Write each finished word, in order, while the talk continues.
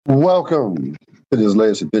Welcome to this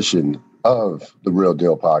latest edition of the Real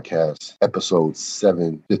Deal Podcast, episode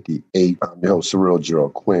 758. I'm your host, Cyril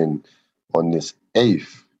Gerald-Quinn, on this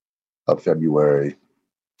 8th of February,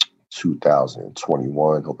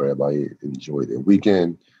 2021. Hope everybody enjoyed their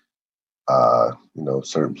weekend.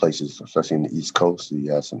 Certain places, especially in the East Coast, we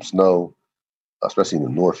had some snow, especially in the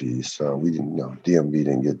Northeast. We didn't, DMV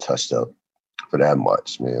didn't get touched up for that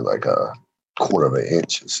much, man, like a quarter of an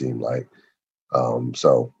inch, it seemed like.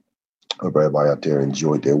 Hope everybody out there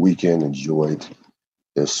enjoyed their weekend, enjoyed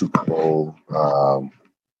their Super Bowl,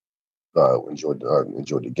 enjoyed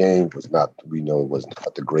the game. We know it was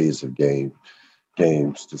not the greatest of games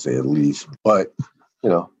to say the least. But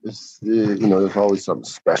there's always something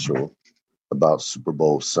special about Super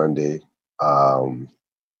Bowl Sunday,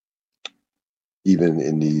 even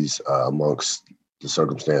in these amongst the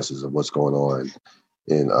circumstances of what's going on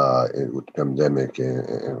with the pandemic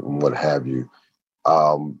and what have you.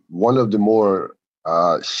 One of the more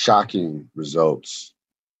shocking results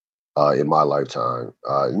in my lifetime,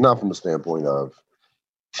 not from the standpoint of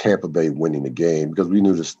Tampa Bay winning the game, because we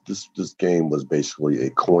knew this game was basically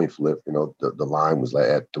a coin flip. The line was like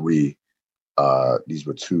at 3. These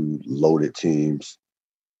were two loaded teams.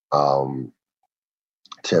 Tampa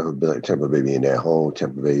Bay being at home,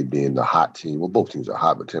 Tampa Bay being the hot team. Well, both teams are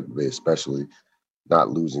hot, but Tampa Bay especially not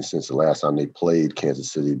losing since the last time they played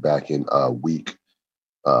Kansas City back in week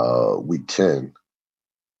 10,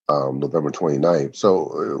 November 29th.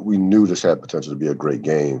 So we knew this had potential to be a great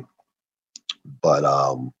game. But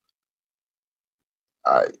I've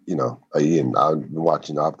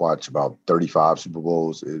watched about 35 Super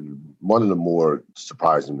Bowls. One of the more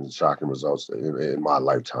surprising and shocking results in my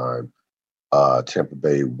lifetime, Tampa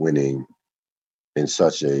Bay winning in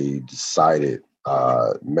such a decided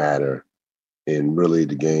manner. And really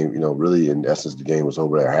the game, really in essence, the game was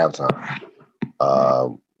over at halftime.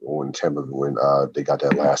 When they got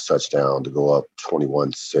that last touchdown to go up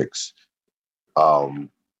 21-6.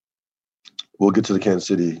 We'll get to the Kansas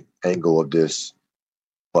City angle of this,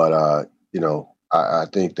 but I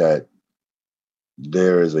think that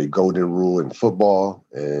there is a golden rule in football,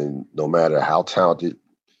 and no matter how talented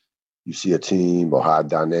you see a team or how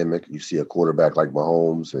dynamic you see a quarterback like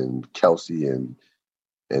Mahomes and Kelsey and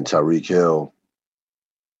Tyreek Hill,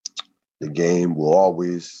 the game will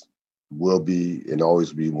always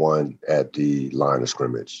be won at the line of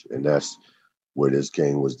scrimmage. And that's where this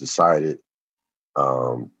game was decided.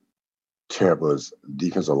 Tampa's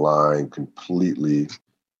defensive line completely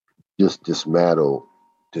just dismantled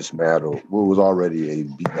what was already a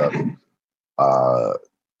beat-up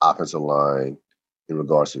offensive line in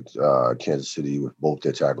regards to Kansas City with both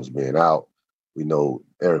their tackles being out. We know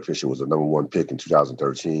Eric Fisher was the number 1 pick in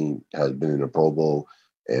 2013, has been in the Pro Bowl.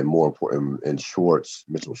 And more important, and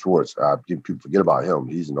Mitchell Schwartz, people forget about him.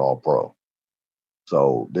 He's an all-pro.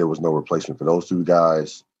 So there was no replacement for those two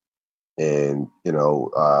guys. And,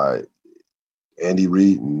 Andy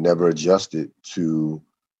Reid never adjusted to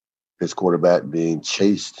his quarterback being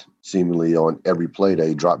chased seemingly on every play that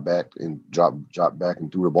he dropped back and threw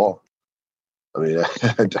the ball. I mean,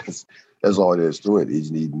 that's all there is to it.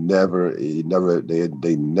 They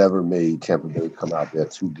never made Tampa Bay come out there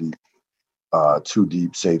too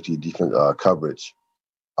deep safety defense coverage.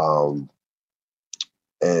 And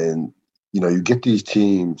you get these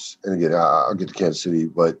teams, and again, I'll get to Kansas City,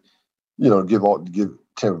 but give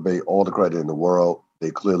Tampa Bay all the credit in the world.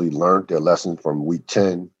 They clearly learned their lesson from week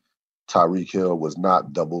 10. Tyreek Hill was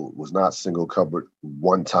not single covered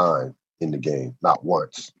one time in the game. Not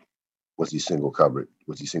once was he single covered.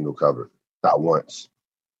 Not once.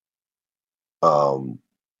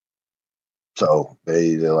 So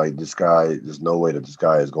they're like, this guy, there's no way that this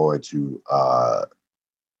guy is going to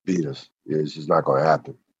beat us. It's just not going to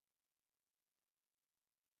happen.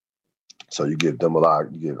 So you give them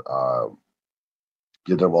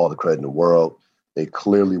give them all the credit in the world. They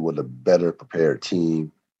clearly were the better prepared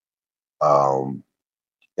team. And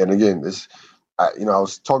again, I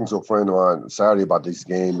was talking to a friend on Saturday about this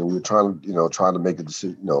game, and we were trying to make a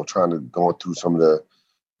decision, trying to go through some of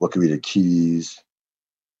what could be the keys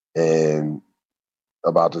and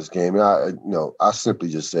about this game. And I simply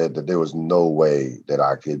just said that there was no way that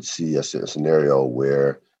I could see a scenario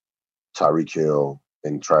where Tyreek Hill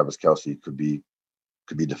and Travis Kelce could be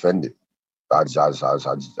defended. I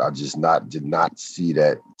just did not see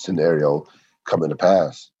that scenario coming to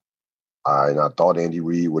pass. And I thought Andy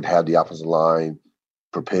Reid would have the offensive line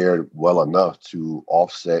prepared well enough to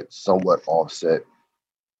somewhat offset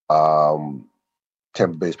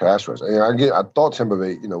Tampa Bay's pass rush. And I thought Tampa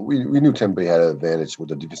Bay, we knew Tampa Bay had an advantage with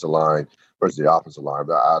the defensive line versus the offensive line.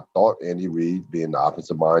 But I thought Andy Reid, being the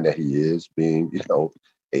offensive mind that he is, being,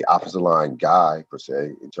 a offensive line guy per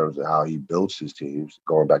se in terms of how he builds his teams,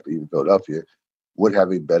 going back to even Philadelphia, would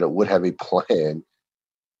have a plan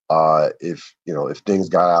if things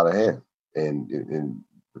got out of hand and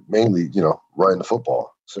mainly running the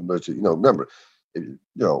football. Similar to remember if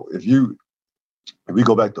we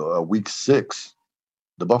go back to week 6,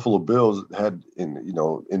 the Buffalo Bills had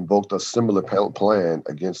invoked a similar plan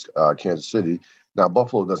against Kansas City. Now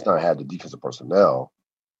Buffalo does not have the defensive personnel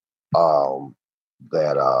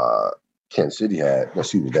that Kansas City had.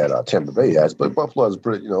 Excuse me, that Tampa Bay has. But Buffalo has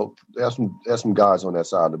pretty. They have some guys on that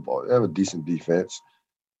side of the ball. They have a decent defense,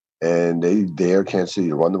 and they dare Kansas City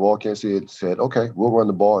to run the ball. Kansas City said, "Okay, we'll run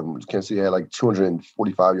the ball," and Kansas City had like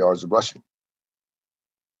 245 yards of rushing.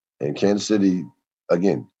 And Kansas City,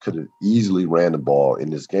 again, could have easily ran the ball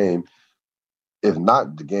in this game, if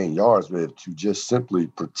not to gain yards, but to just simply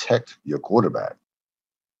protect your quarterback.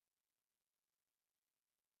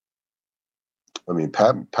 I mean,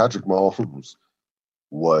 Patrick Mahomes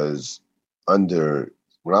was under,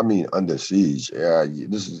 when I mean under siege,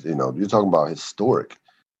 this is, you're talking about historic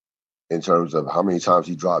in terms of how many times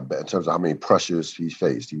he dropped back, in terms of how many pressures he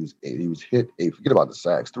faced. He was hit, forget about the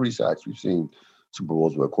sacks, 3 sacks. We've seen Super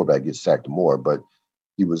Bowls where a quarterback gets sacked more, but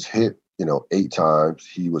he was hit, 8 times.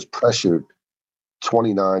 He was pressured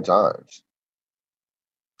 29 times.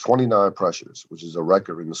 29 pressures, which is a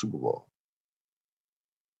record in the Super Bowl.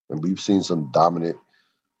 And we've seen some dominant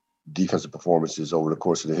defensive performances over the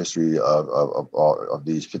course of the history of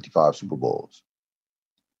these 55 Super Bowls.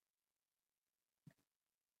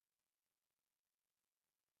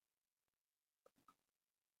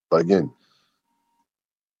 But again,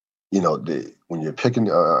 when you're picking,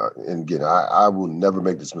 and again, I will never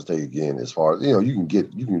make this mistake again. As far as you can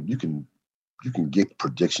get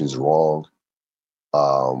predictions wrong,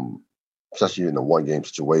 especially in a 1-game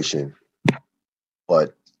situation.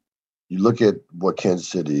 But you look at what Kansas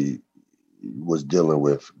City was dealing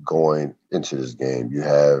with going into this game. You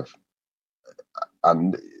have, I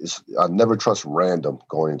never trust random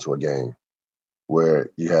going into a game where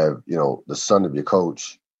you have, the son of your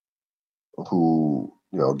coach who,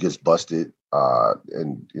 gets busted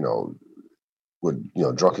and, with,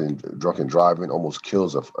 drunken driving, almost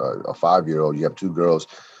kills a 5-year-old. You have 2 girls,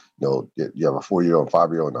 you have a 4-year-old and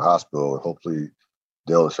 5-year-old in the hospital, and hopefully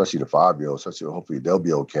especially the 5-year-old, hopefully they'll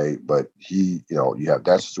be okay. But you have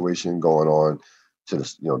that situation going on to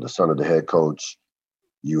the son of the head coach.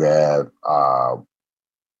 You have,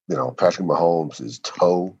 Patrick Mahomes'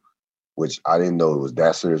 toe, which I didn't know it was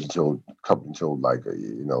that serious until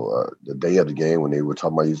the day of the game when they were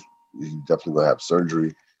talking about he's definitely going to have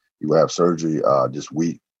surgery. He will have surgery this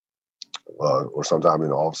week or sometime in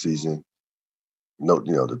the off season.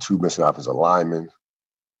 The 2 missing offensive linemen.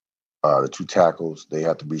 The 2 tackles, they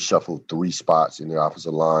have to reshuffle 3 spots in the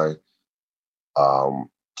offensive line.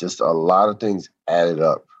 Just a lot of things added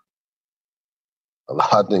up.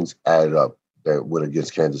 That went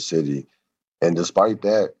against Kansas City. And despite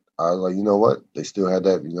that, I was like, you know what? They still had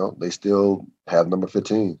that, they still have number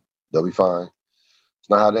 15. They'll be fine. It's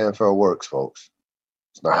not how the NFL works, folks.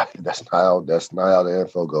 That's not how the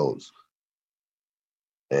NFL goes.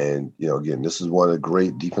 And, again, this is one of the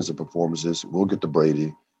great defensive performances. We'll get to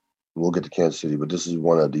Brady. We'll get to Kansas City, but this is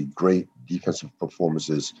one of the great defensive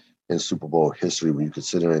performances in Super Bowl history when you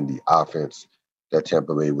consider in the offense that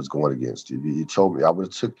Tampa Bay was going against. You told me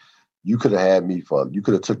you could have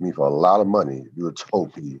took me for a lot of money if you would have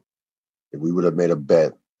told me if we would have made a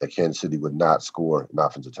bet that Kansas City would not score an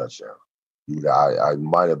offensive touchdown. I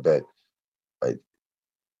might have bet,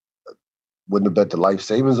 wouldn't have bet the life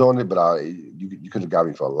savings on it, but you could have got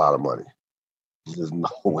me for a lot of money. There's no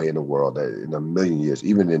way in the world that in a million years,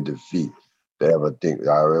 even in defeat, I ever think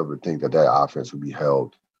that offense would be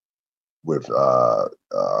held with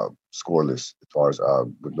scoreless as far as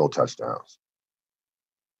with no touchdowns.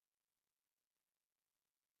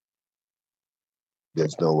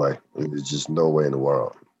 There's no way. There's just no way in the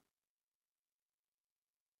world.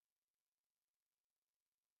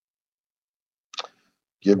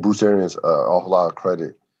 Give Bruce Arians an awful lot of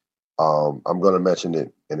credit. I'm going to mention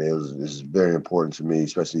it, and it's very important to me,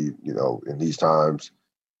 especially in these times.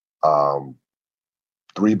 3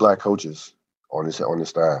 Black coaches on the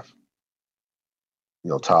staff.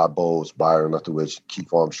 Todd Bowles, Byron Leftwich,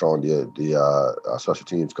 Keith Armstrong, the special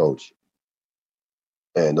teams coach,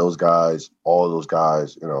 and all those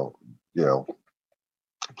guys,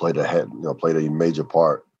 played a major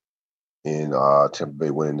part in Tampa Bay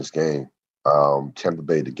winning this game. Tampa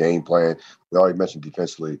Bay, the game plan. We already mentioned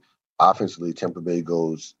defensively. Offensively, Tampa Bay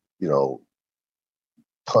goes,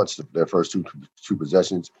 punch their first two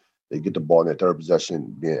possessions. They get the ball in their third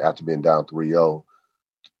possession after being down 3-0.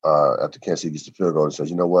 after Kansas City gets the field goal and says,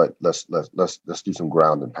 you know what, let's do some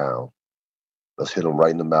ground and pound. Let's hit them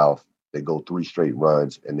right in the mouth. They go 3 straight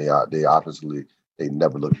runs, and they obviously they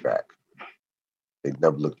never looked back. They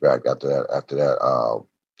never looked back after that.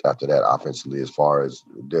 After that, offensively, as far as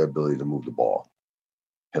their ability to move the ball,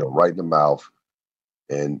 hit them right in the mouth,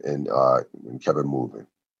 and kept it moving.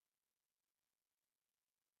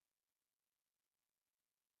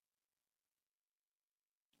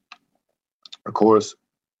 Of course,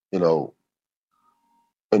 you know,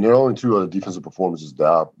 and there are only 2 other defensive performances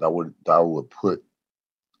that I would put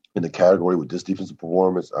in the category with this defensive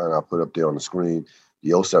performance, and I put up there on the screen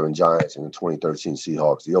the '07 Giants and the 2013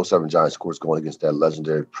 Seahawks. The '07 Giants, of course, going against that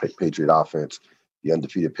legendary Patriot offense, the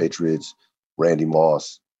undefeated Patriots, Randy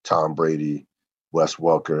Moss, Tom Brady, Wes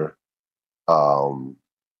Welker. And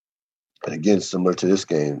again, similar to this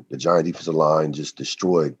game, the Giant defensive line just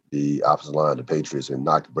destroyed the offensive line of the Patriots and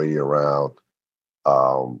knocked Brady around,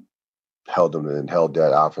 held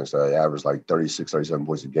that offense that averaged like 36, 37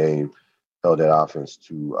 points a game, held that offense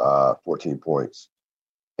to 14 points.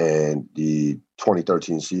 And the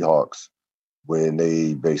 2013 Seahawks, when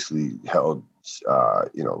they basically held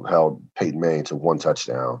Peyton Manning to 1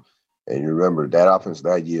 touchdown. And you remember that offense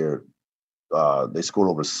that year, they scored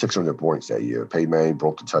over 600 points that year. Peyton Manning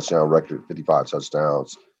broke the touchdown record, 55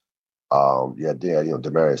 touchdowns. You had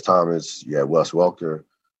Demaryius Thomas, you had Wes Welker,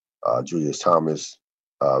 Julius Thomas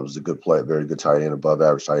was a good player, very good tight end, above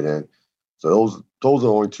average tight end. So those are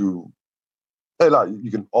only 2. And you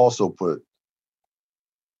can also put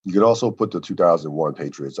the 2001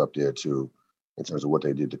 Patriots up there too, in terms of what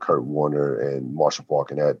they did to Kurt Warner and Marshall Faulk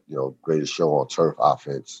and that greatest show on turf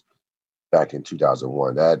offense back in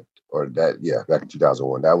 2001. Back in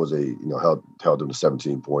 2001, that was held them to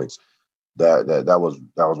 17 points. That was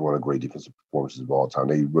one of the great defensive performances of all time.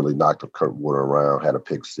 They really knocked Kurt Warner around, had a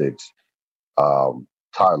pick 6.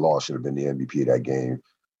 Ty Law should have been the MVP of that game,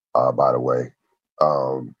 by the way.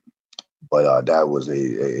 But that was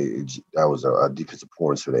a defensive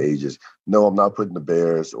performance for the ages. No, I'm not putting the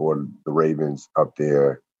Bears or the Ravens up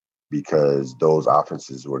there because those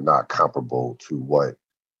offenses were not comparable to what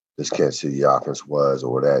this Kansas City offense was,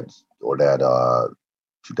 or that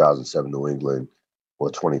 2007 New England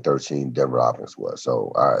or 2013 Denver offense was.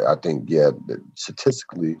 So I think,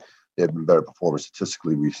 statistically, they've been better performance.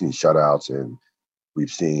 Statistically, we've seen shutouts and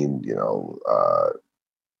we've seen,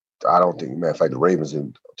 I don't think, matter of fact, the Ravens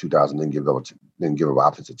in 2000 didn't give up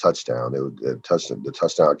offensive touchdown. The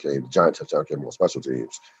Giant touchdown came on special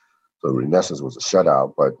teams. So in essence, it was a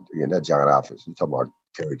shutout. But again, that Giant offense, you're talking about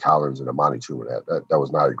Terry Collins and Amani Toomer, that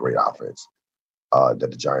was not a great offense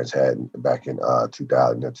that the Giants had back in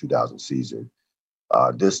 2000 season.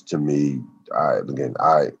 This, to me, I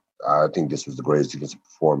think this was the greatest defensive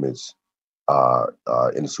performance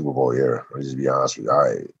in the Super Bowl era. I'll just be honest with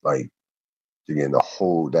you. Again, to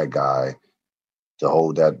hold that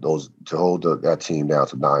team down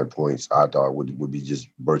to 9 points, I thought would be just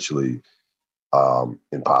virtually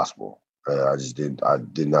impossible. I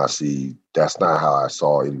did not see. That's not how I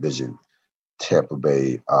envision Tampa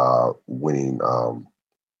Bay winning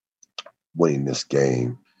this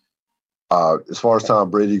game. As far as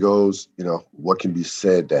Tom Brady goes, what can be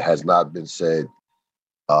said that has not been said?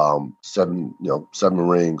 7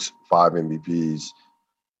 rings, 5 MVPs.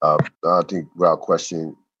 I think without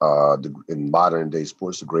question, in modern day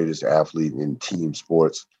sports, the greatest athlete in team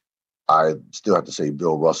sports. I still have to say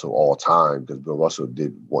Bill Russell all time, because Bill Russell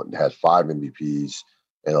had 5 MVPs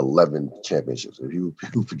and 11 championships. If you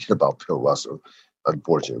forget about Bill Russell,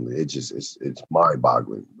 unfortunately, it's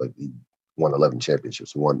mind-boggling. But he won 11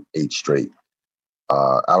 championships, won 8 straight.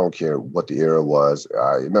 I don't care what the era was.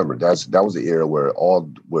 I remember that was the era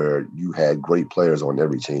where you had great players on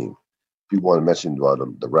every team. People want to mention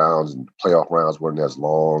the rounds and playoff rounds weren't as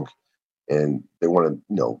long, and they want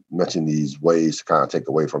to mention these ways to kind of take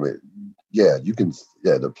away from it. Yeah, you can.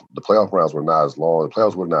 Yeah, the playoff rounds were not as long. The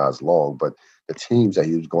playoffs were not as long, but the teams that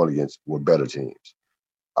he was going against were better teams.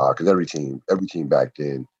 Because every team back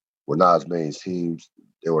then were not as many teams.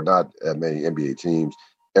 There were not as many NBA teams.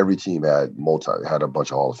 Every team had a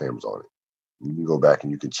bunch of Hall of Famers on it. You can go back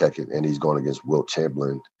and you can check it. And he's going against Wilt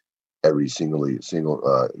Chamberlain he's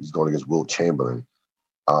going against Wilt Chamberlain.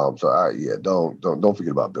 Don't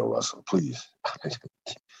forget about Bill Russell, please.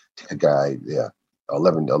 That guy,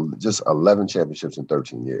 11 championships in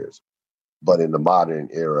 13 years. But in the modern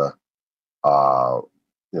era,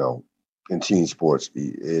 in team sports,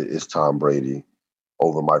 it's Tom Brady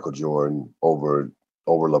over Michael Jordan, over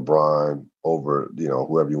LeBron, over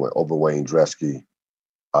whoever you want, over Wayne Gretzky,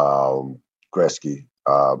 the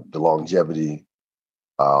longevity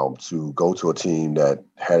to go to a team that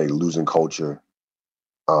had a losing culture,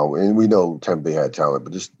 And we know Tampa Bay had talent,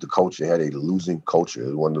 but just the coach, they had a losing culture.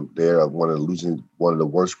 They're one of the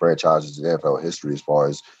worst franchises in NFL history as far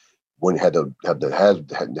as when had to have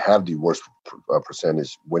the worst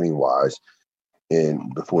percentage winning wise,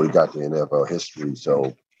 and before he got to NFL history.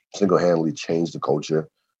 So single handedly changed the culture,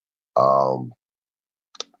 um,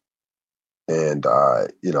 and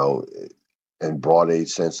and brought a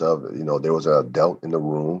sense of there was an adult in the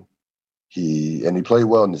room. He played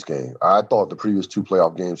well in this game. I thought the previous two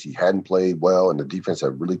playoff games he hadn't played well, and the defense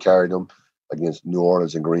had really carried him against New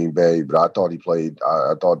Orleans and Green Bay. But I thought he played.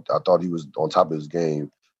 I thought he was on top of his game,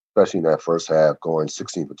 especially in that first half, going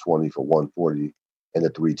 16 for 20 for 140 and the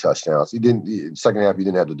 3 touchdowns. Second half he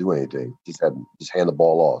didn't have to do anything. Just hand the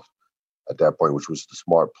ball off at that point, which was the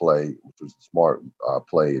smart play. Which was the smart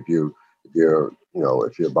play if you're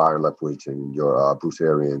Byron Leftwich and you're Bruce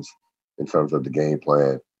Arians in terms of the game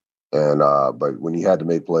plan. And but when he had to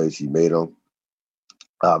make plays, he made them.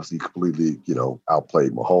 Obviously, completely,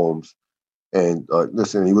 outplayed Mahomes. And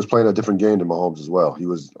listen, he was playing a different game than Mahomes as well. He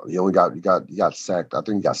got sacked. I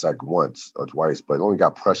think he got sacked once or twice, but only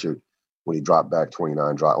got pressured when he dropped back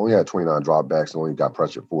 29 drop. Only had 29 dropbacks and only got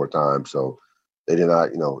pressured 4 times. So they did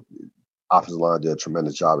not, offensive line did a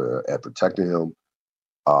tremendous job at protecting him.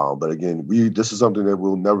 But again, this is something that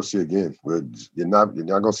we'll never see again. You're not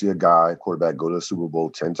going to see a quarterback go to the Super Bowl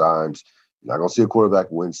 10 times. You're not going to see a quarterback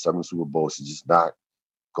win 7 Super Bowls. It's just not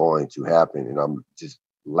going to happen. And I'm just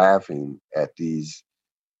laughing at these,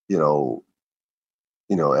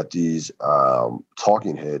 at these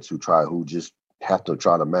talking heads who just have to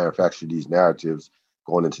try to manufacture these narratives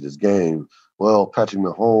going into this game. Well, Patrick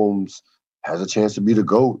Mahomes has a chance to be the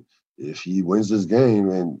GOAT if he wins this game.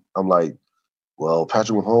 And I'm like, well,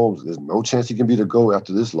 Patrick Mahomes, there's no chance he can be the GOAT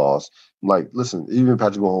after this loss. I'm like, listen, even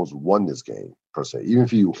Patrick Mahomes won this game, per se. Even if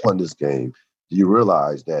he won this game, do you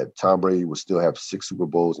realize that Tom Brady would still have 6 Super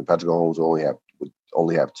Bowls and Patrick Mahomes would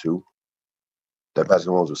only have 2? That Patrick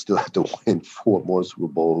Mahomes would still have to win 4 more Super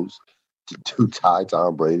Bowls to tie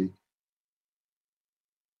Tom Brady.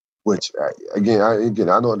 Which, again, I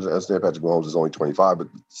don't understand Patrick Mahomes is only 25, but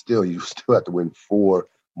still, you still have to win 4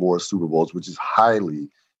 more Super Bowls, which is highly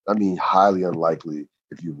unlikely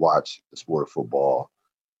if you watch the sport of football,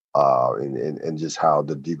 and just how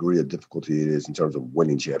the degree of difficulty it is in terms of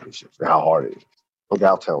winning championships and how hard it is. Look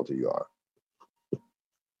how talented you are.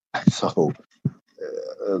 So,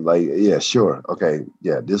 yeah, sure, okay,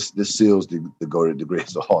 yeah, this seals the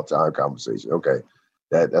greatest of all time conversation. Okay,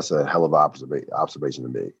 that's a hell of an observation to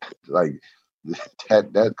make. Like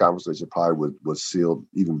that conversation probably was sealed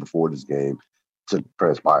even before this game to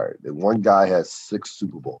transpire. That one guy has 6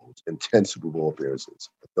 Super Bowls and 10 Super Bowl appearances.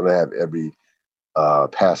 He's going to have every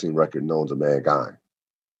passing record known to mankind,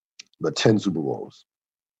 but 10 Super Bowls.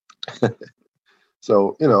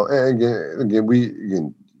 So, and again,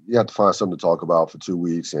 you have to find something to talk about for 2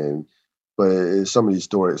 weeks. But some of these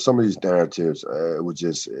stories, some of these narratives,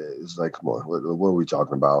 it's like, come on, what are we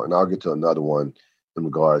talking about? And I'll get to another one in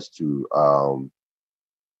regards to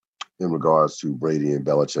Brady and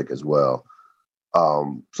Belichick as well.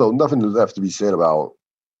 So nothing left to be said about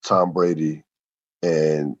Tom Brady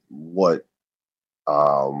and what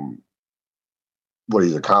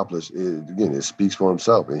he's accomplished. It speaks for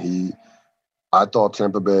himself. And I thought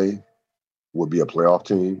Tampa Bay would be a playoff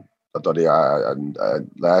team. I thought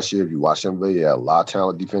last year, if you watched Tampa Bay, they had a lot of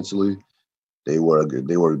talent defensively. They were a good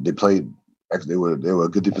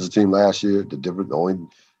defensive team last year. The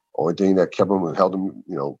only thing that kept them and held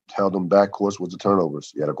them back, of course, was the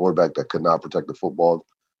turnovers. You had a quarterback that could not protect the football,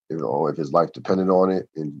 if his life depended on it.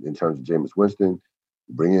 In terms of Jameis Winston,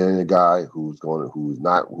 bringing in a guy who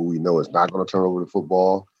we know is not going to turn over the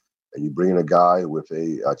football, and you bring in a guy with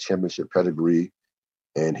a championship pedigree,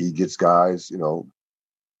 and he gets guys,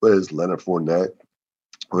 whether it's Leonard Fournette,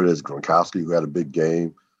 whether it's Gronkowski, who had a big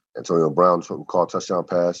game, Antonio Brown caught a touchdown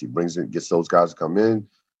pass. He gets those guys to come in,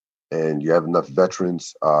 and you have enough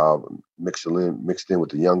veterans mixed in with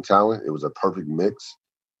the young talent. It was a perfect mix.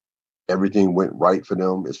 Everything went right for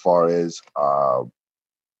them as far as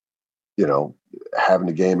having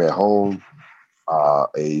the game at home.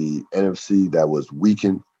 A NFC that was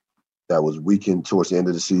weakened towards the end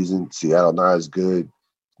of the season. Seattle not as good.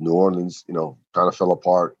 New Orleans, kind of fell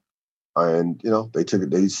apart, and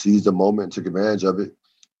they seized the moment and took advantage of it,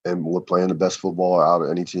 and were playing the best football out of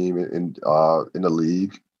any team in the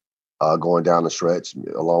league, going down the stretch,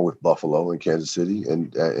 along with Buffalo and Kansas City,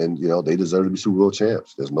 and they deserve to be Super Bowl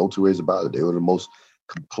champs. There's no 2 ways about it. They were the most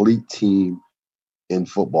complete team in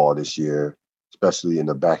football this year, especially in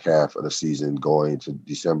the back half of the season, going to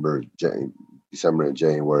December and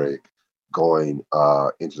January, going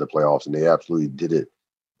into the playoffs, and they absolutely did it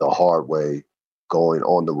the hard way, going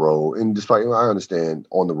on the road. And despite, I understand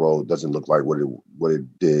on the road doesn't look like what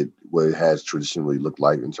it has traditionally looked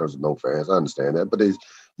like in terms of no fans. I understand that, but you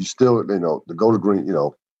still, to go to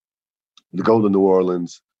to go to New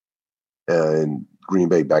Orleans and Green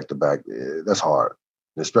Bay back to back, that's hard,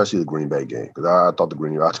 especially the Green Bay game, because I thought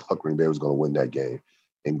Green Bay was going to win that game,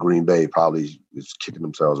 and Green Bay probably is kicking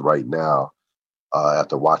themselves right now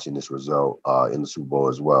after watching this result in the Super Bowl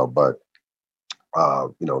as well. But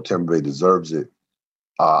Tampa Bay deserves it.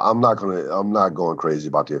 I'm not going crazy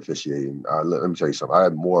about the officiating. Let me tell you something. I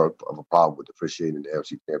had more of a problem with the officiating in the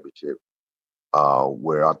NFC Championship,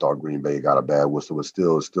 where I thought Green Bay got a bad whistle, but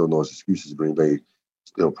still no excuses. Green Bay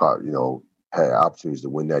still probably, had opportunities to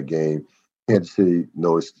win that game. Kansas City,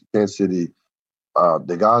 Kansas City.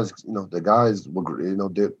 The guys were,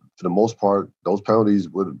 for the most part, those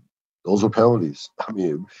were penalties. I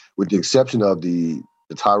mean, with the exception of the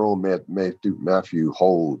Tyrone Matthew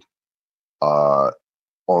hold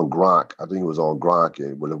on Gronk. I think it was on Gronk,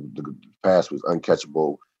 and when the pass was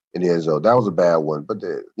uncatchable in the end zone. That was a bad one. But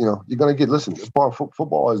you're gonna listen. It's part of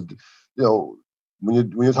football is, when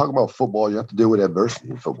you're talking about football, you have to deal with adversity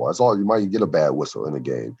in football. That's all. You might get a bad whistle in a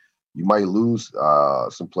game. You might lose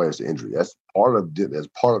some players to injury. That's part of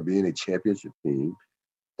being a championship team.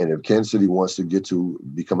 And if Kansas City wants to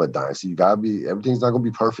become a dynasty, everything's not gonna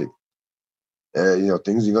be perfect.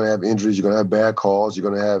 Things, you're going to have injuries, you're going to have bad calls, you're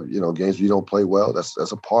going to have, games where you don't play well.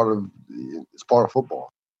 It's part of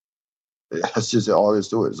football. That's just all there is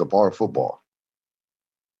to it. It's a part of football.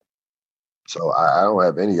 So I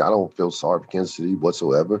don't feel sorry for Kansas City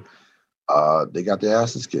whatsoever. They got their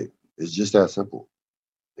asses kicked. It's just that simple.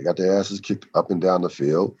 They got their asses kicked up and down the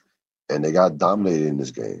field, and they got dominated in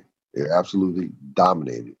this game. They're absolutely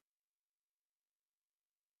dominated.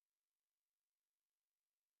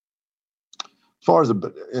 As far as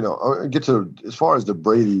as far as the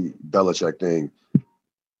Brady Belichick thing,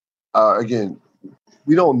 again,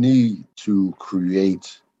 we don't need to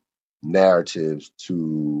create narratives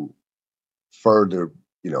to further,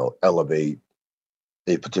 elevate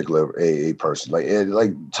a particular a person.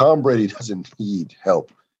 Like Tom Brady doesn't need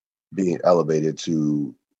help being elevated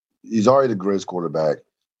to. He's already the greatest quarterback,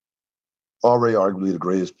 already arguably the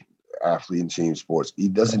greatest athlete in team sports. He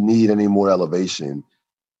doesn't need any more elevation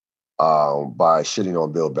by shitting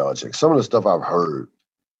on Bill Belichick. Some of the stuff I've heard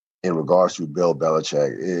in regards to Bill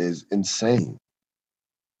Belichick is insane.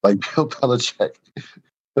 Like Bill Belichick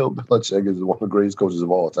is one of the greatest coaches of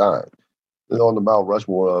all time. He's on the Mount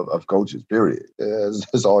Rushmore of coaches, period.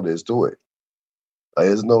 That's all there is to it.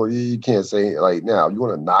 There's no, you can't say, now, you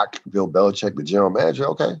want to knock Bill Belichick, the general manager?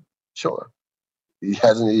 Okay, sure. He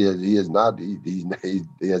has not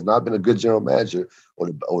been a good general manager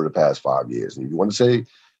over the past 5 years. And if you want to say,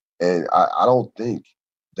 and I don't think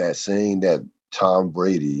that saying that Tom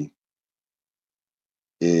Brady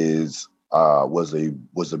was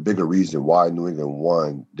a bigger reason why New England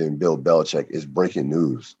won than Bill Belichick is breaking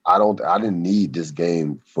news. I didn't need this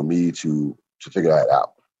game for me to figure that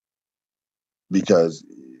out, because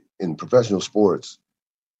in professional sports,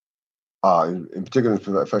 in particular in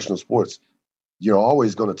professional sports, you're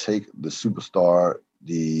always going to take the superstar,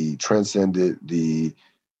 the transcendent, the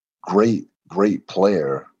great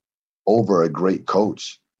player over a great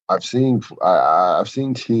coach. I've seen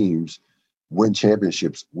teams win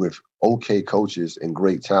championships with okay coaches and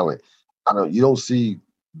great talent. You don't see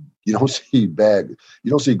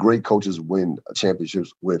great coaches win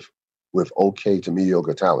championships with okay to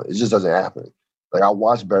mediocre talent. It just doesn't happen. Like, I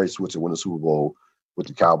watched Barry Switzer win the Super Bowl with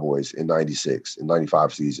the Cowboys in '96 and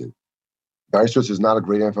 '95 season. Barry Switzer is not a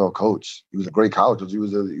great NFL coach. He was a great college coach. He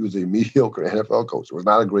was a mediocre NFL coach. He was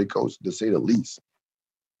not a great coach, to say the least.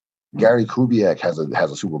 Gary Kubiak has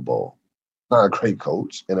a Super Bowl. Not a great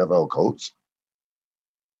coach, NFL coach.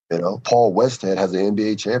 Paul Westhead has an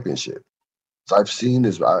NBA championship. So I've seen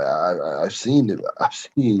this. I've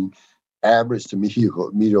seen average to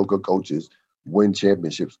mediocre coaches win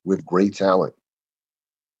championships with great talent.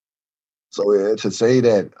 So to say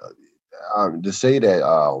that,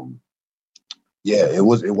 yeah, it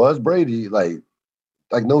was Brady. Like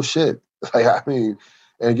no shit. And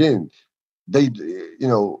again, they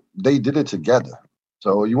did it together.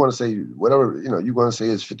 So you want to say whatever, you want to say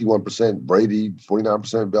it's 51% Brady,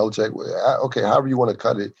 49% Belichick. Okay, however you want to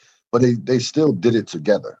cut it, but they still did it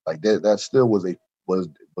together. Like that still was the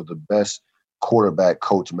best quarterback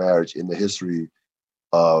coach marriage in the history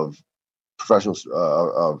of professional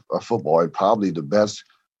of football, and probably the best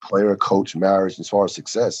player coach marriage as far as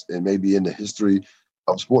success, and maybe in the history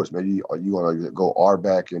of sports. Maybe you want to go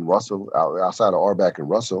Auerbach and Russell, outside of Auerbach and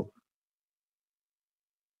Russell.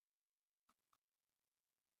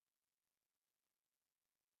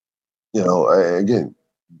 Again,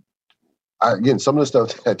 some of the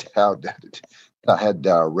stuff that I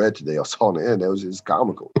read today, I saw on the end, it's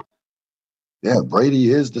comical. Yeah,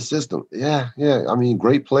 Brady is the system. Yeah, yeah. I mean,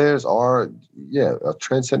 great players are,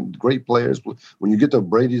 transcendent great players. When you get to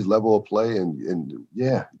Brady's level of play, and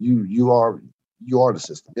yeah, you are the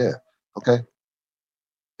system. Yeah, okay.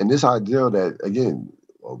 And this idea that again,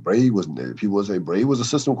 Brady was people would say Brady was a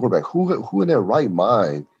system quarterback. Who in their right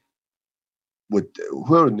mind would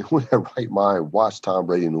who in their right mind watched Tom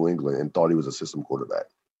Brady in New England and thought he was a system quarterback?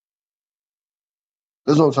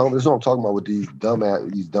 This is what I'm talking about. This is what I'm talking about with these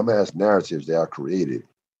dumbass narratives that are created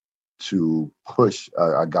to push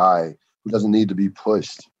a guy who doesn't need to be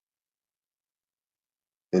pushed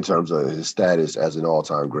in terms of his status as an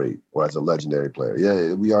all-time great or as a legendary player.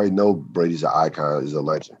 Yeah, we already know Brady's an icon, is a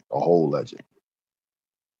legend, a whole legend.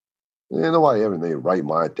 And nobody ever in their right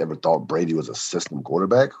mind ever thought Brady was a system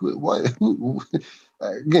quarterback. Again,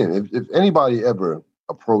 if anybody ever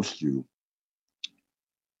approached you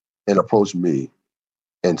and approached me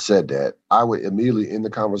and said that, I would immediately end the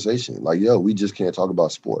conversation. Like, yo, we just can't talk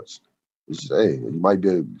about sports. It's just, hey, you might be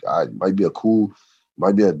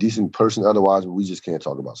a decent person otherwise, but we just can't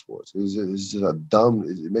talk about sports. It's just a dumb.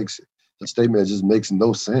 It makes a statement that just makes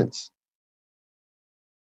no sense.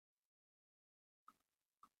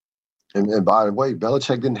 And by the way,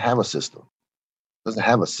 Belichick didn't have a system. Doesn't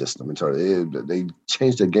have a system in terms they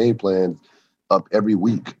change their game plan up every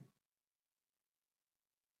week.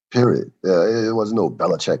 Period. It wasn't no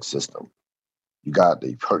Belichick system. You got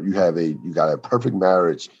a perfect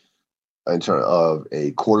marriage in terms of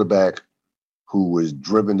a quarterback who was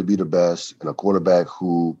driven to be the best and a quarterback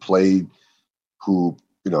who played, who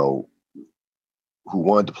who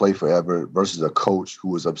wanted to play forever versus a coach who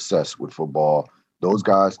was obsessed with football. Those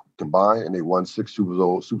guys combined and they won six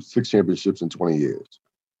championships in 20 years.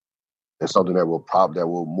 And something that will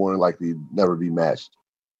more than likely never be matched.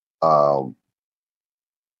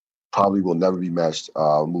 Probably will never be matched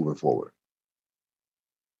moving forward.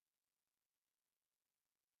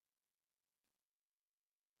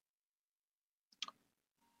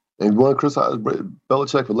 And you want to criticize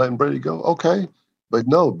Belichick for letting Brady go? Okay. But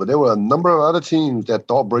there were a number of other teams that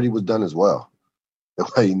thought Brady was done as well. There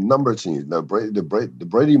were a number of teams. The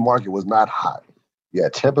Brady market was not hot. Yeah,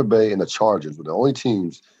 Tampa Bay and the Chargers were the only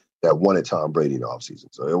teams that wanted Tom Brady in the offseason.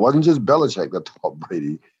 So it wasn't just Belichick that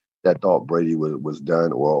thought Brady was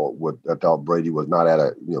done or that thought Brady was not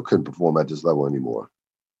couldn't perform at this level anymore.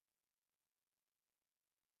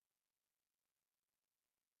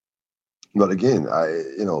 But again,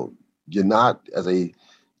 you're not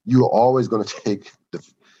you're always going to take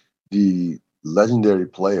the legendary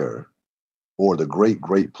player or the great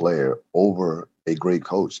player over a great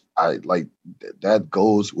coach. That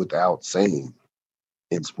goes without saying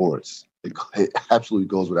in sports. It absolutely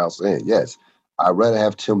goes without saying. Yes, I'd rather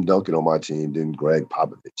have Tim Duncan on my team than Greg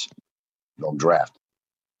Popovich. I'm drafting.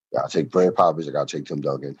 I'll take Greg Popovich. I got to take Tim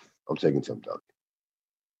Duncan. I'm taking Tim Duncan.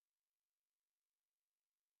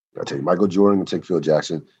 I take Michael Jordan. I take Phil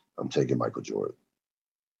Jackson. I'm taking Michael Jordan.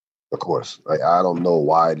 Of course. I don't know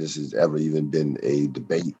why this has ever even been a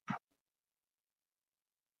debate.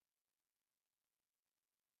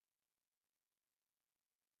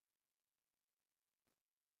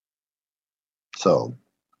 So,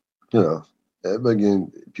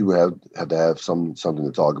 again, people have to have something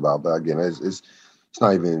to talk about. But again, it's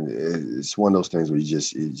not even. It's one of those things where you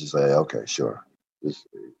just say, okay, sure. It's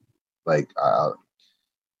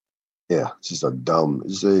it's just a dumb.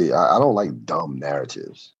 I don't like dumb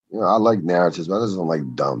narratives. I like narratives, but I just don't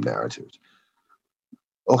like dumb narratives.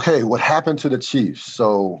 Okay, what happened to the Chiefs?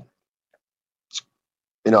 So,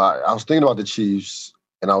 I was thinking about the Chiefs,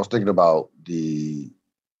 and I was thinking about the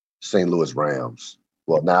St. Louis Rams.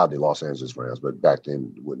 Well, now the Los Angeles Rams, but back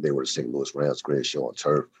then when they were the St. Louis Rams, greatest show on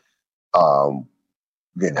turf. Again,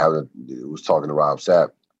 was talking to Rob Sapp.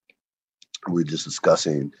 We were just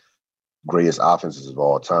discussing greatest offenses of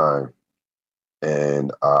all time,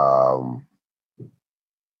 and I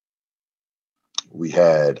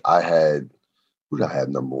had who did I have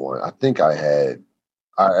number one? I think I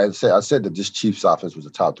said that this Chiefs offense was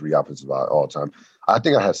the top three offensive of all time. I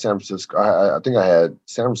think I had San Francisco. I think I had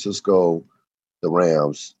San Francisco, the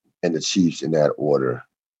Rams, and the Chiefs in that order.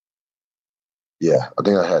 Yeah, I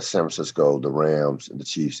think I had San Francisco, the Rams, and the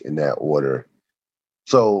Chiefs in that order.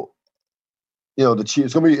 So, the Chiefs,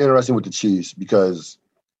 it's going to be interesting with the Chiefs because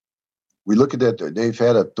we look at that. They've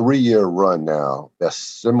had a 3-year run now that's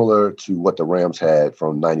similar to what the Rams had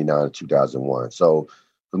from 99 to 2001. So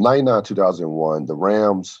from 99 to 2001, the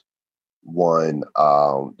Rams won.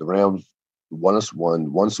 The Rams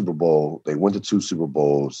won one Super Bowl. They went to 2 Super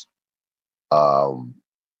Bowls.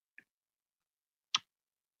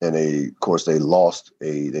 and of course, they lost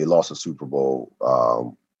a Super Bowl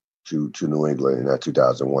to New England in that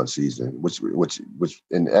 2001 season, which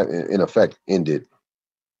in effect ended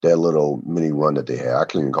that little mini run that they had. I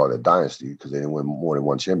can't even call it a dynasty because they didn't win more than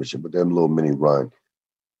one championship, but that little mini run.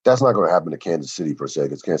 That's not going to happen to Kansas City per se,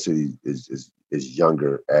 because Kansas City is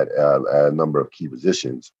younger at a number of key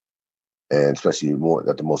positions, and especially more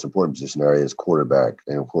at the most important position area is quarterback.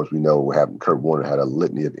 And of course, we know what happened. Kurt Warner had a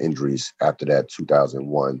litany of injuries after that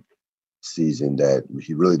 2001 season that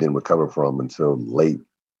he really didn't recover from until late,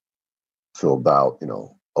 till about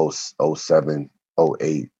 07,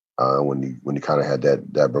 08, when he kind of had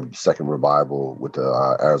that second revival with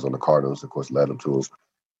the Arizona Cardinals. Of course, led him to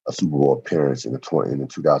a Super Bowl appearance in the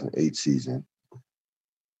 2008 season.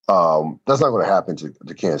 That's not going to happen to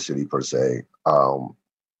Kansas City per se,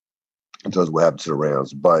 in terms of what happened to the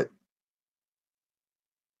Rams. But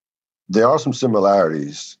there are some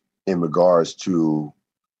similarities in regards to,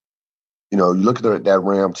 you look at that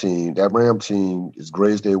Ram team. That Ram team, as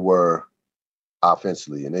great as they were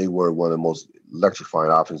offensively, and they were one of the most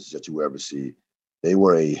electrifying offenses that you will ever see, they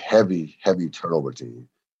were a heavy, heavy turnover team.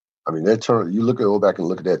 I mean, go back and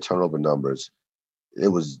look at their turnover numbers.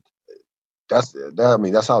 That's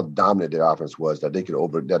how dominant their offense was, that they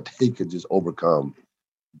could just overcome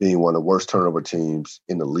being one of the worst turnover teams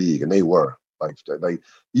in the league, and they were like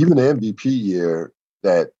even the MVP year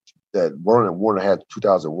that Warner had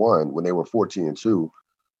 2001 when they were 14-2.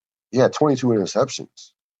 He had 22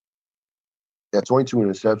 interceptions.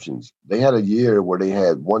 They had a year where they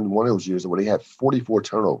had one of those years where they had 44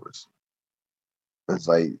 turnovers. It's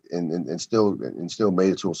like and still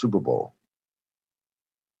made it to a Super Bowl.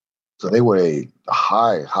 So they were a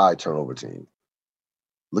high turnover team.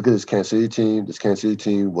 Look at this Kansas City team. This Kansas City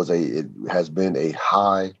team has been a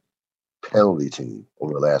high penalty team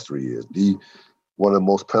over the last 3 years. The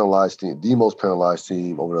most penalized team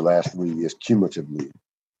over the last 3 years, cumulatively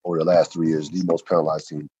over the last 3 years, the most penalized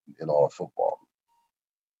team in all of football.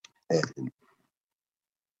 And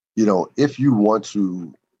if you want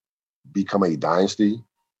to become a dynasty,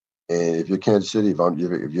 and if you're Kansas City,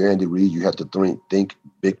 if you're Andy Reid, you have to think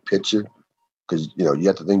big picture, because you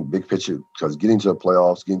have to think big picture, because getting to the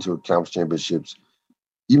playoffs, getting to conference championships,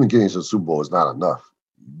 even getting to the Super Bowl is not enough.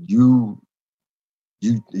 You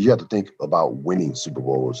have to think about winning Super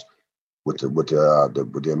Bowls with the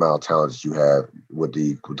amount of talent that you have, with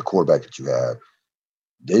the quarterback that you have.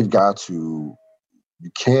 They've got to. You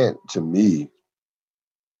can't, to me,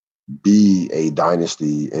 be a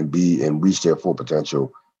dynasty and reach their full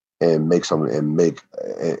potential and make something and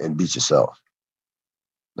beat yourself.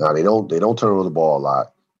 Now they don't turn over the ball a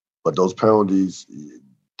lot, but those penalties,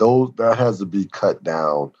 that has to be cut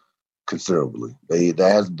down considerably. They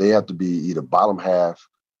have to be either bottom half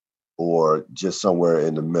or just somewhere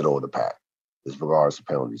in the middle of the pack as regards to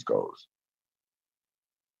penalties goes.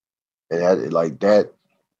 And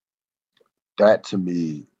that to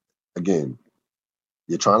me, again,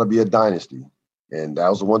 you're trying to be a dynasty. And that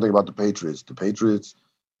was the one thing about the Patriots. The Patriots,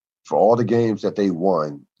 for all the games that they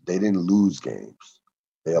won, they didn't lose games.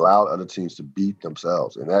 They allowed other teams to beat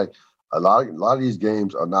themselves. And that a lot of these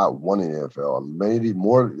games are not won in the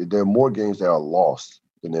NFL. There are more games that are lost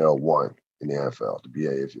than there are won in the NFL,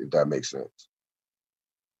 if that makes sense.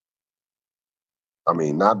 I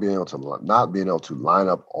mean, not being able to line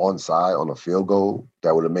up onside on a field goal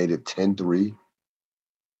that would have made it 10-3.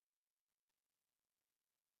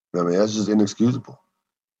 I mean, that's just inexcusable.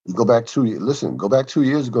 You go back 2 years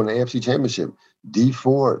ago in the AFC Championship, Dee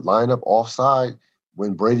Ford lined up offside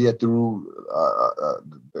when Brady had threw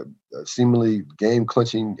a seemingly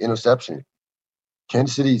game-clinching interception.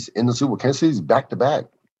 Kansas City's in the Super Bowl. Kansas City's back-to-back.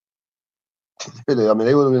 I mean,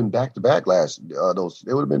 they would have been back-to-back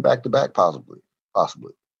they would have been back-to-back possibly.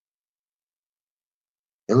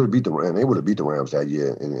 They would have beat the Rams that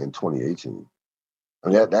year in 2018. I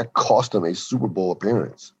mean, that cost them a Super Bowl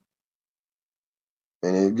appearance.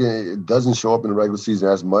 And again, it doesn't show up in the regular season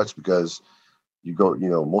as much because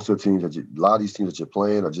most of the teams a lot of these teams that you're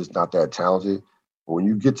playing are just not that talented. But when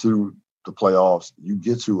you get to the playoffs, you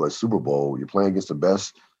get to a Super Bowl, you're playing against the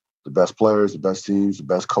best players, the best teams, the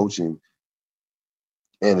best coaching.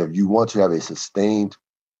 And if you want to have sustained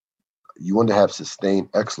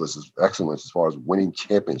excellence as far as winning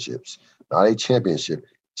championships, not a championship,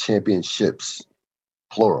 championships,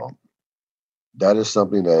 plural. That is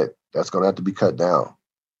something that's going to have to be cut down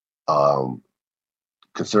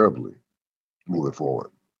considerably moving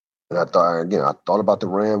forward. And I thought about the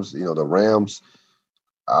Rams. The Rams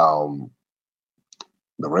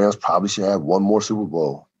probably should have one more Super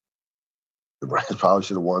Bowl. The Rams probably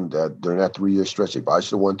should have won that during that 3-year stretch. They probably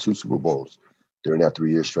should have won 2 Super Bowls during that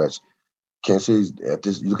 3-year stretch. Kansas City's at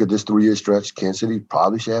this. You look at this 3-year stretch. Kansas City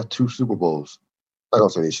probably should have 2 Super Bowls. I don't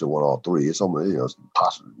say they should have won all 3. It's almost it's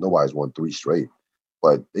possible. Nobody's won 3 straight,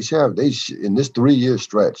 but they should have. In this 3-year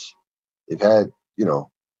stretch, they've had the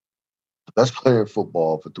best player in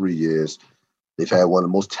football for 3 years. They've had one of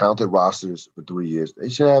the most talented rosters for 3 years. They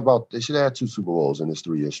should have 2 Super Bowls in this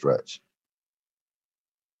 3-year stretch.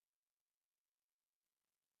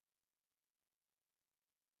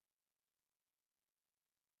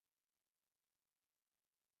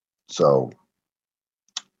 So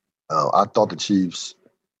I thought the Chiefs.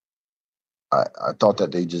 I thought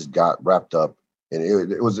that they just got wrapped up, and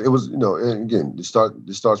it was and again, this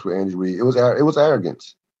starts with Andy Reid. It was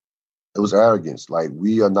arrogance. It was arrogance. Like,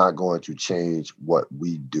 we are not going to change what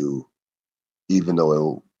we do, even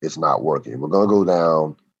though it's not working. We're gonna go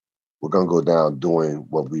down. We're gonna go down doing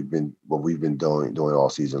what we've been doing all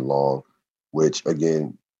season long, which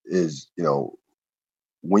again is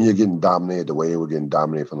when you're getting dominated the way they were getting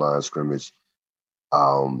dominated from line of scrimmage,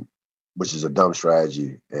 which is a dumb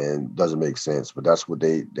strategy and doesn't make sense. But that's what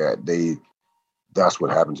that's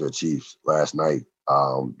what happened to the Chiefs last night.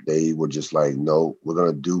 They were just like, no, we're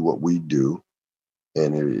gonna do what we do,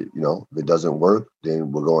 and if it doesn't work,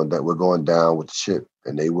 then we're going down with the ship.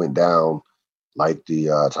 And they went down like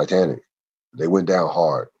the Titanic. They went down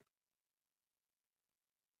hard.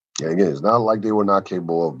 And again, it's not like they were not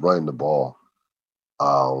capable of running the ball.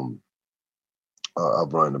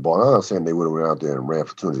 Of running the ball. I'm not saying they would have went out there and ran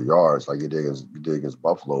for 200 yards like they did against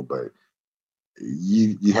Buffalo, but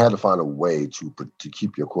you had to find a way to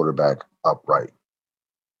keep your quarterback upright.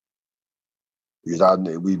 Because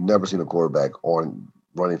we've never seen a quarterback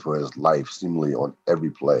running for his life, seemingly on every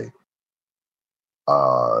play,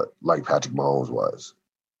 like Patrick Mahomes was.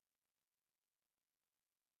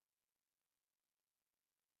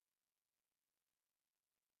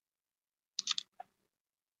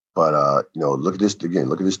 But look at this again.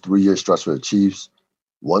 Look at this 3-year stretch for the Chiefs: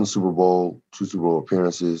 1 Super Bowl, 2 Super Bowl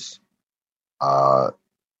appearances.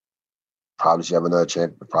 Probably should have another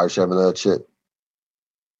chip.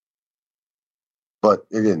 But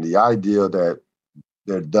again, the idea that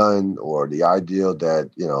they're done, or the idea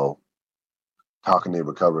that how can they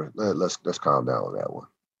recover? Let's calm down on that one.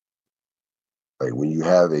 Like, when you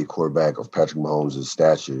have a quarterback of Patrick Mahomes'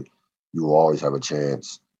 stature, you will always have a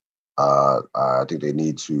chance. I think they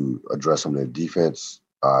need to address some of their defense.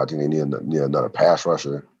 I think they need another pass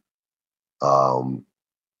rusher, and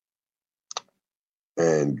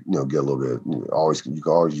get a little bit. You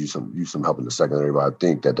can always use some help in the secondary, but I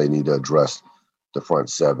think that they need to address the front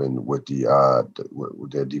seven with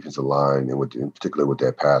with their defensive line, and in particular with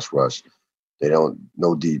their pass rush. They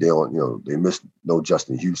missed no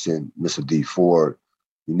Justin Houston, miss a D Ford.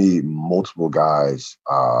 You need multiple guys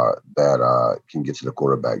that can get to the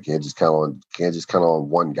quarterback. You can't just count on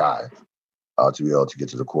one guy to be able to get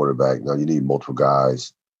to the quarterback. Now you need multiple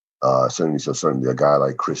guys. Certainly a guy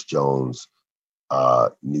like Chris Jones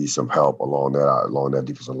needs some help along that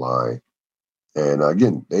defensive line. And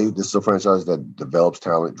again, this is a franchise that develops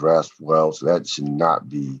talent, drafts well, so that should not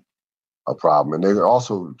be a problem. And they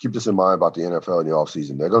also keep this in mind about the NFL in the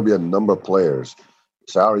offseason. There are going to be a number of players.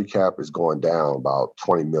 Salary cap is going down about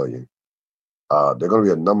 $20 million. There are going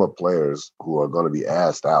to be a number of players who are going to be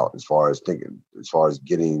asked out as far as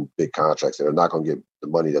getting big contracts. They're not going to get the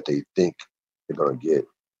money that they think they're going to get.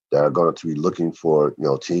 They're going to be looking for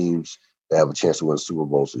teams that have a chance to win Super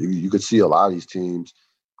Bowl. So you could see a lot of these teams: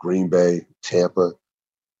 Green Bay, Tampa,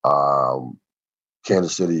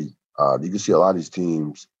 Kansas City. You can see a lot of these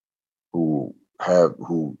teams who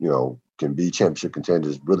can be championship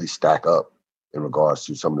contenders really stack up in regards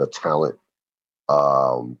to some of the talent,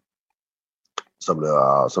 some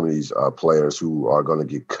of these players who are going to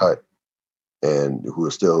get cut and who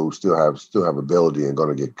still have ability and going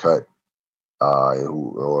to get cut, and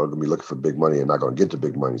who are going to be looking for big money and not going to get the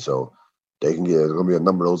big money. So there's going to be a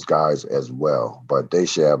number of those guys as well, but they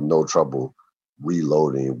should have no trouble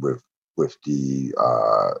reloading with the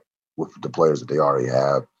players that they already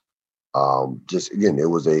have. Just again, it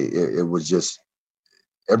was just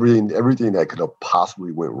everything that could have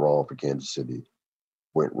possibly went wrong for Kansas City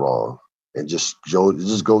went wrong, and it just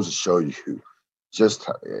goes to show you just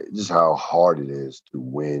how hard it is to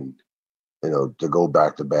win, to go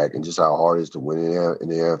back to back, and just how hard it is to win in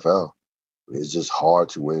the NFL. It's just hard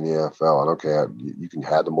to win in the NFL. I don't care. You can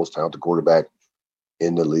have the most talented quarterback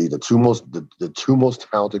in the league. The two most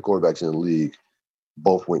talented quarterbacks in the league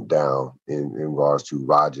both went down in regards to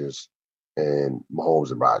Rodgers and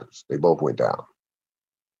Mahomes and Rodgers. They both went down.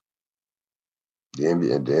 The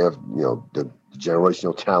NBA, and they have, the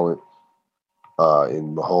generational talent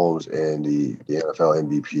in Mahomes and the NFL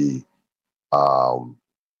MVP.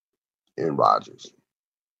 in Rodgers.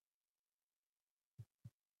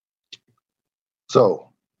 So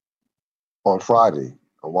on Friday,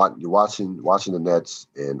 you're watching the Nets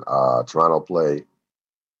and Toronto play,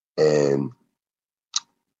 and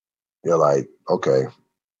you're like, okay,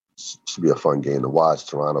 should be a fun game to watch.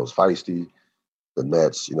 Toronto's feisty. The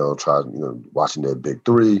Nets, watching their big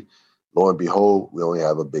three. Lo and behold, we only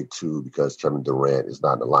have a big two because Kevin Durant is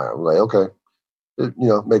not in the lineup. I'm like, okay, it,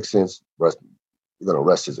 makes sense. You're going to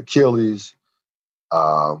rest his Achilles.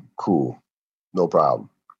 Cool, no problem.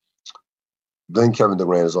 Then Kevin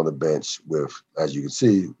Durant is on the bench with, as you can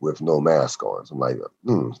see, with no mask on. So I'm like,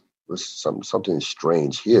 there's something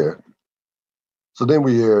strange here. So then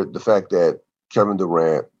we hear the fact that Kevin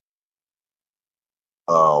Durant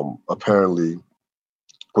apparently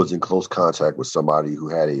was in close contact with somebody who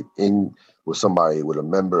had with a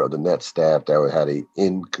member of the Nets staff that had a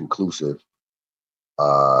inconclusive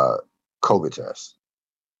COVID test.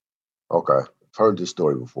 Okay, I've heard this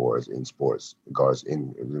story before in sports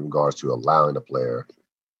in regards to allowing a player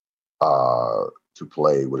to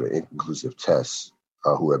play with an inconclusive test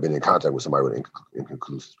who have been in contact with somebody with an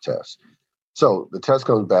inconclusive test. So the test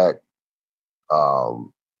comes back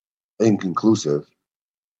inconclusive,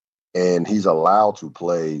 and he's allowed to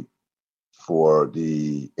play for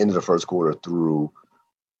the end of the first quarter through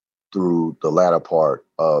the latter part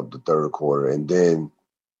of the third quarter. And then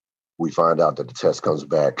we find out that the test comes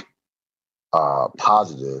back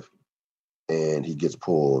positive, and he gets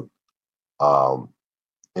pulled. And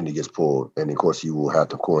of course, he will have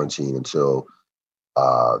to quarantine until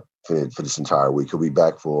for this entire week. He'll be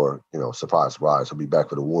back for, surprise, he'll be back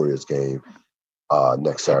for the Warriors game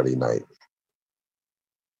next Saturday night.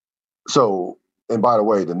 So, and by the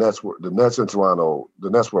way, the Nets in Toronto, the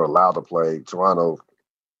Nets were allowed to play. Toronto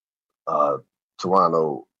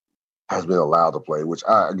has been allowed to play, which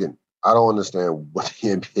I don't understand what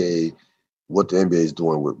the NBA is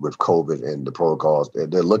doing with COVID and the protocols.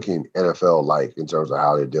 They're looking NFL-like in terms of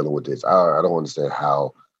how they're dealing with this. I don't understand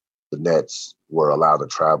how the Nets were allowed to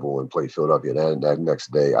travel and play Philadelphia that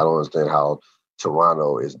next day. I don't understand how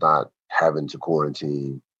Toronto is not having to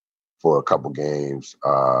quarantine for a couple games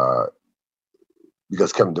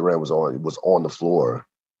because Kevin Durant was on the floor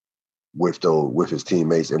with his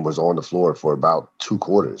teammates and was on the floor for about 2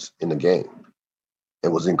 quarters in the game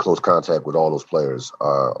and was in close contact with all those players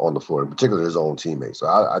on the floor, in particular his own teammates. So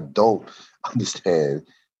I don't understand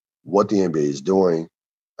what the NBA is doing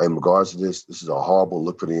in regards to this. This is a horrible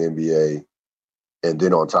look for the NBA. And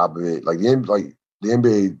then on top of it, the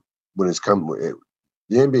NBA,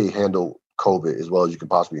 the NBA handled COVID as well as you can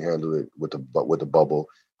possibly handle it with the bubble.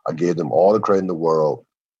 I gave them all the credit in the world,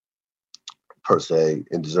 per se,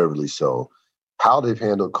 and deservedly so. How they've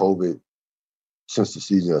handled COVID since the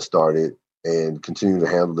season has started and continue to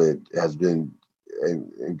handle it has been,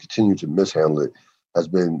 and continue to mishandle it, has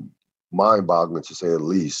been mind-boggling to say the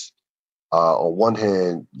least. On one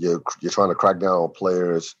hand, you're trying to crack down on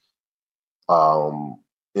players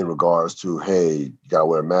in regards to, hey, you gotta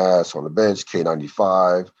wear a mask on the bench,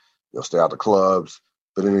 K95, stay out the clubs.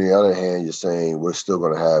 But on the other hand, you're saying we're still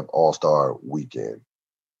going to have All-Star Weekend,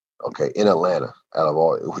 okay, in Atlanta,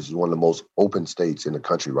 which is one of the most open states in the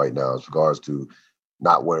country right now as regards to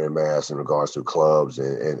not wearing masks in regards to clubs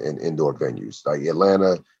and indoor venues. Like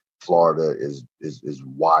Atlanta, Florida is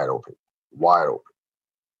wide open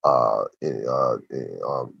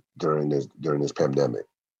during this pandemic.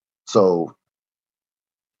 So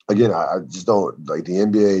again, I just don't like the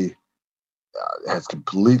NBA. Has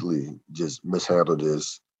completely just mishandled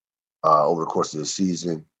this over the course of the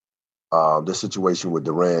season. The situation with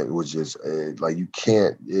Durant was just you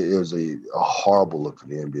can't. It was a horrible look for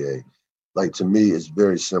the NBA. Like, to me, it's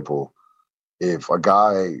very simple. If a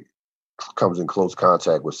guy comes in close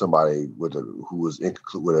contact with somebody who was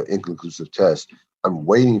with an inconclusive test, I'm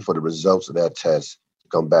waiting for the results of that test to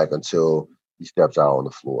come back until he steps out on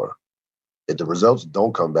the floor. If the results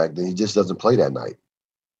don't come back, then he just doesn't play that night.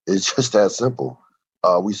 It's just that simple.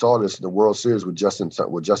 We saw this in the World Series with Justin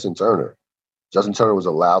Turner. Justin Turner was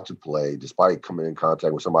allowed to play despite coming in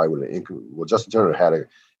contact with somebody with an Justin Turner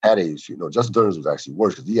Justin Turner's was actually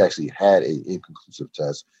worse because he actually had an inconclusive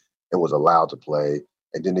test and was allowed to play,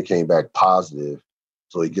 and then it came back positive,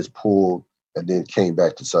 so he gets pulled and then came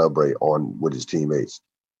back to celebrate with his teammates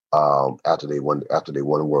after they won the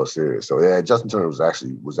World Series. So yeah, Justin Turner was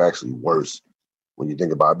actually worse when you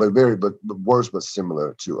think about it, but worse, but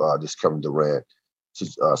similar to this Kevin Durant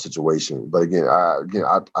situation. But again, I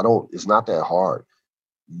don't. It's not that hard.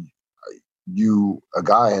 A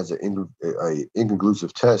guy has an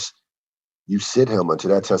inconclusive test. You sit him until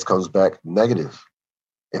that test comes back negative.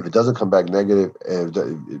 If it doesn't come back negative, if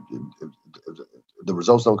the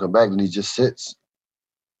results don't come back, then he just sits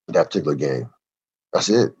in that particular game. That's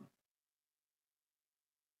it.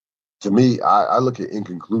 To me, I look at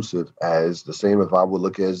inconclusive as the same if I would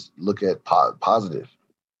look at positive.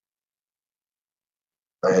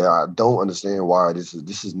 And I don't understand why this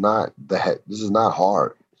is not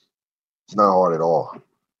hard. It's not hard at all.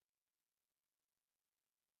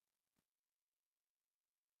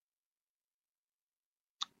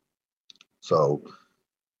 So,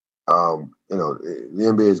 the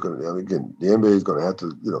NBA is going to again. The NBA is going to have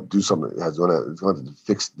to do something. It's going to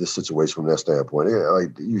fix this situation from that standpoint.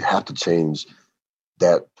 Like you have to change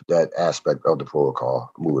that aspect of the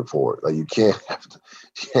protocol moving forward. Like you can't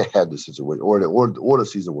have the situation, or the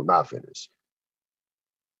season will not finish.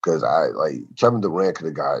 Because Kevin Durant could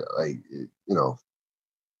have got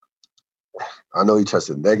I know he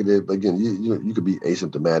tested negative, but again, you could be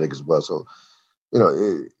asymptomatic as well. So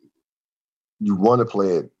you want to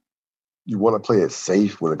play it. You want to play it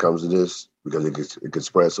safe when it comes to this because it could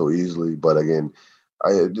spread so easily. But again,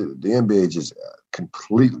 the NBA just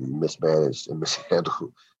completely mismanaged and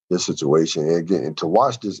mishandled this situation. And again, and to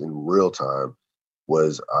watch this in real time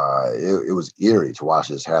was it was eerie to watch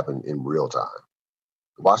this happen in real time.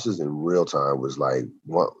 To watch this in real time was like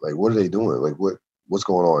what are they doing? Like what's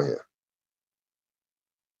going on here?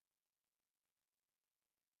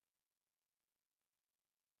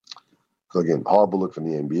 So again, horrible look from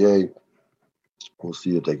the NBA. We'll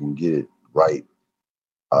see if they can get it right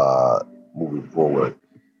moving forward.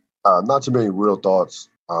 Not too many real thoughts.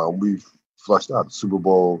 We've flushed out the Super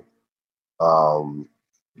Bowl.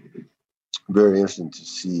 Very interesting to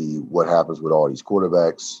see what happens with all these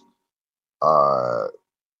quarterbacks.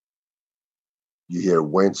 You hear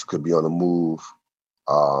Wentz could be on the move.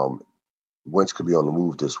 Wentz could be on the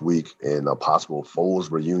move this week in a possible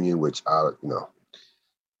Foles reunion, which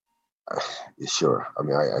sure. I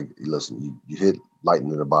mean, I listen. You hit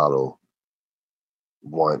lightning in a bottle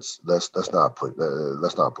once. Let's not push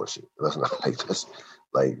it. Let's not like this.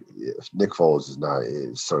 Like if Nick Foles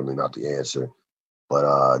is certainly not the answer. But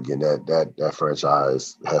again, that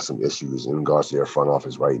franchise has some issues in regards to their front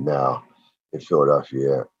office right now in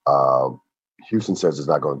Philadelphia. Houston says they're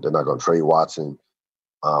not going to trade Watson.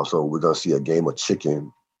 So we're going to see a game of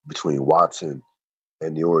chicken between Watson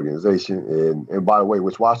and the organization. And by the way,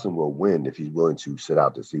 which Watson will win if he's willing to sit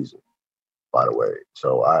out the season, by the way.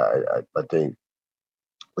 So I think,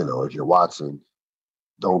 if you're Watson,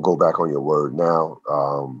 don't go back on your word now.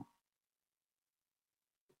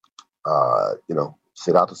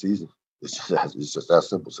 Sit out the season. It's just that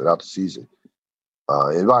simple. Sit out the season.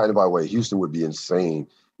 And by the way, Houston would be insane.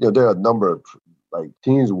 There are a number of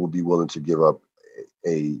teams will be willing to give up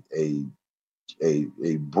a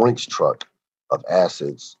Brinks truck of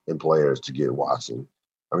assets and players to get Watson.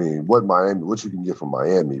 I mean, what you can get from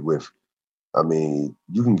Miami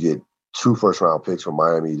you can get 2 first-round picks from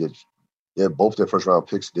Miami. They're both their first-round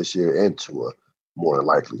picks this year and Tua, more than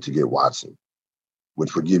likely, to get Watson,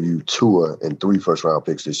 which would give you Tua and 3 first-round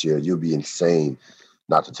picks this year. You'll be insane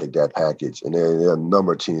not to take that package. And there are a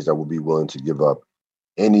number of teams that will be willing to give up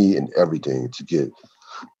any and everything to get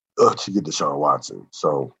Deshaun Watson.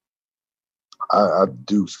 So I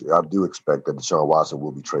do expect that Deshaun Watson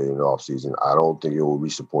will be traded in the offseason. I don't think it will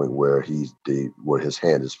reach the point where his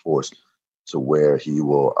hand is forced to where he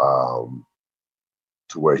will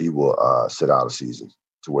sit out a season,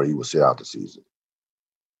 to where he will sit out the season.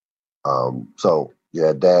 So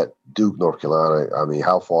yeah, that Duke, North Carolina. I mean,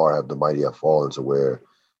 how far have the mighty have fallen to where,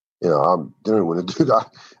 I'm doing when at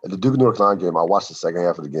the Duke North Carolina game, I watched the second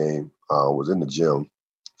half of the game. Was in the gym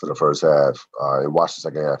for the first half, and watched the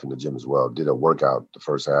second half in the gym as well. Did a workout the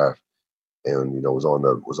first half, and was on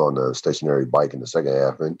the stationary bike in the second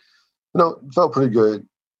half, and felt pretty good.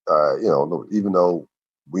 Even though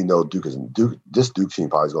we know this Duke team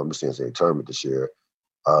probably is going to miss the NCAA tournament this year.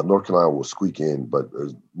 North Carolina will squeak in, but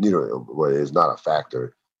it's not a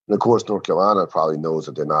factor. And of course, North Carolina probably knows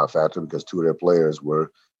that they're not a factor because 2 of their players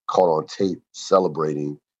were caught on tape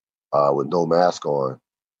celebrating with no mask on,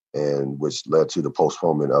 and which led to the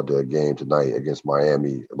postponement of their game tonight against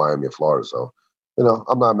Miami and Florida. So,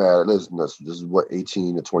 I'm not mad. Listen, this is what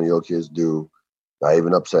 18 to 20-year-old kids do. Not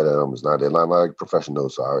even upset at them. They're not like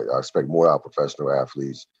professionals. So I expect more out of professional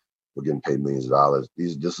athletes. We're getting paid millions of dollars.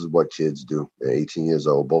 This is what kids do. They're 18 years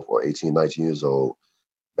old, both are 18, 19 years old.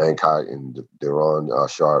 Bangkok and Deron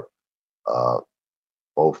Sharp,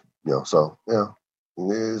 both, so, yeah,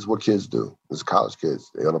 it's what kids do. It's college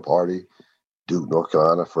kids. They're on a party. Duke, North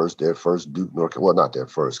Carolina, their first Duke, North Carolina, well, not their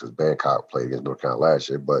first because Bangkok played against North Carolina last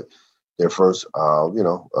year, but their first,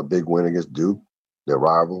 a big win against Duke, their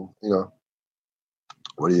rival,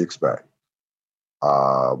 what do you expect?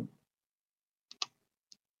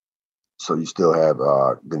 So you still have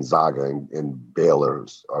Gonzaga and Baylor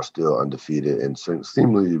are still undefeated, and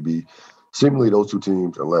seemingly those two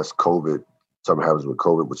teams, unless something happens with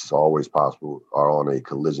COVID, which is always possible, are on a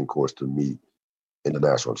collision course to meet in the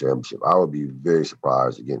national championship. I would be very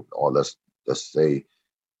surprised again. Or let's say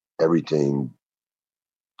everything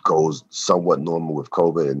goes somewhat normal with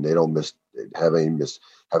COVID, and they don't have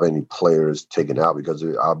any players taken out, because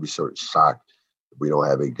I'll be sort of shocked if we don't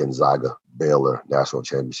have a Gonzaga Baylor national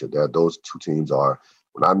championship. Those two teams are,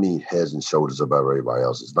 when I mean heads and shoulders above everybody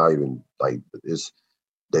else, it's not even like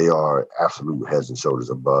they are absolute heads and shoulders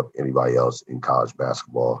above anybody else in college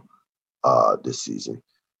basketball this season.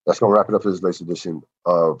 That's gonna wrap it up for this latest edition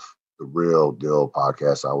of the Real Deal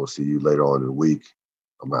Podcast. I will see you later on in the week.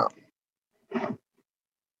 I'm out.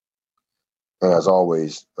 And as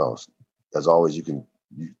always, you can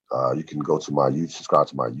go to subscribe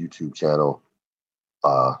to my YouTube channel.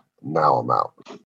 Now I'm out.